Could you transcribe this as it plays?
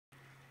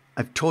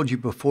I've told you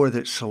before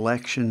that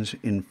selections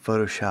in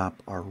Photoshop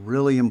are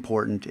really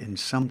important and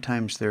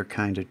sometimes they're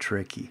kind of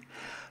tricky.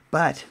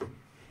 But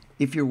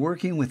if you're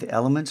working with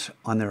elements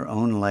on their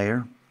own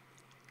layer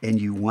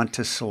and you want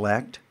to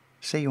select,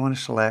 say you want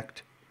to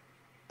select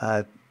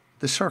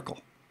the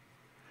circle.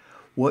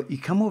 Well, you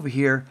come over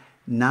here,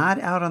 not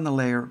out on the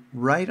layer,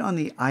 right on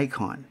the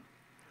icon.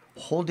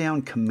 Hold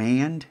down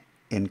Command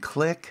and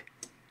click,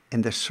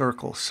 and the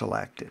circle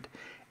selected.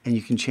 And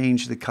you can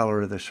change the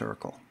color of the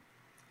circle.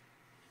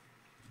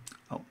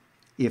 Oh,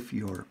 if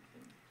you're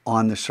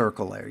on the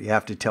circle layer, you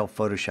have to tell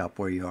Photoshop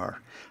where you are.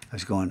 I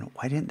was going,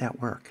 why didn't that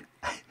work?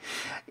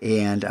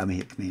 And I'm going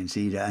to hit Command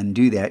Z to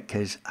undo that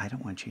because I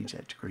don't want to change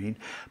that to green.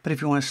 But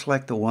if you want to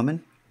select the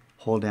woman,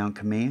 hold down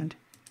Command,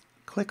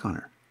 click on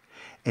her.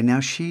 And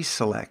now she's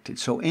selected.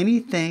 So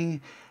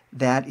anything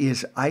that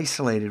is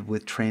isolated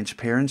with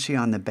transparency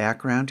on the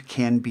background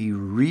can be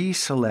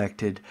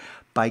reselected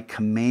by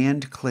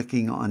Command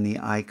clicking on the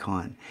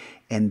icon.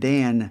 And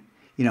then,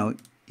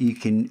 you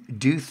can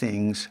do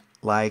things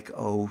like,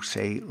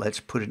 say,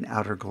 let's put an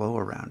outer glow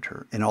around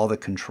her and all the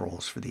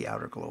controls for the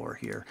outer glow are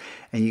here.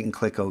 And you can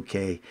click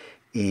OK.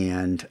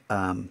 And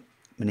I'm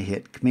going to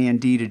hit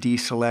Command D to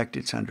deselect.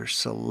 It's under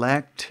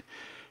Select,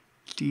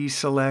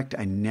 Deselect.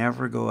 I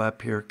never go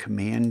up here.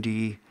 Command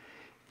D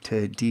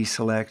to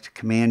deselect.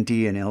 Command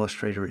D in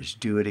Illustrator is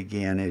do it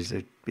again.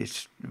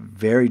 It's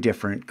very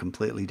different,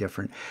 completely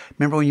different.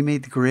 Remember when you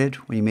made the grid,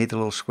 when you made the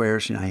little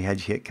squares, and I had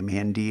you hit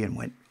Command D and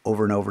went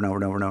over and over and over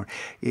and over and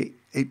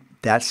over.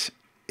 That's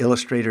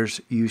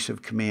Illustrator's use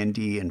of Command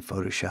D and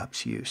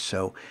Photoshop's use.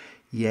 So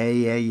yeah,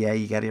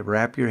 you got to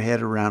wrap your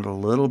head around a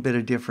little bit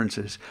of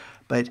differences.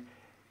 But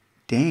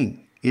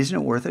dang, isn't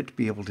it worth it to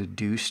be able to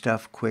do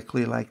stuff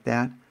quickly like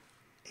that?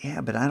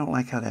 Yeah, but I don't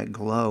like how that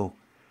glow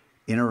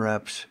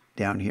interrupts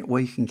down here. Well,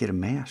 you can get a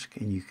mask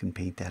and you can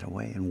paint that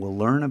away. And we'll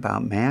learn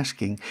about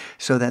masking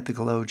so that the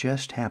glow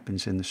just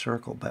happens in the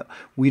circle. But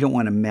we don't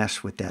want to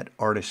mess with that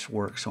artist's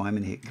work. So I'm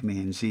going to hit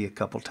Command Z a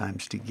couple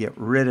times to get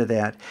rid of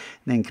that.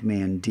 And then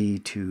Command D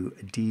to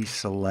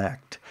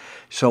deselect.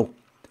 So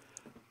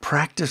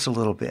practice a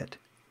little bit.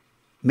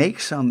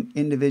 Make some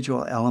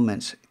individual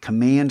elements.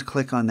 Command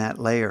click on that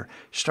layer.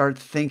 Start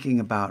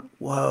thinking about,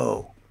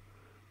 whoa,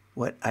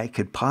 what I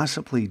could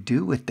possibly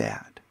do with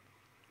that.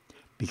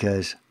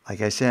 Because,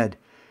 like I said,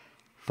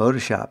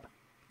 Photoshop,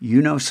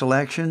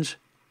 selections,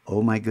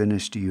 oh my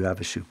goodness, do you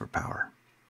have a superpower.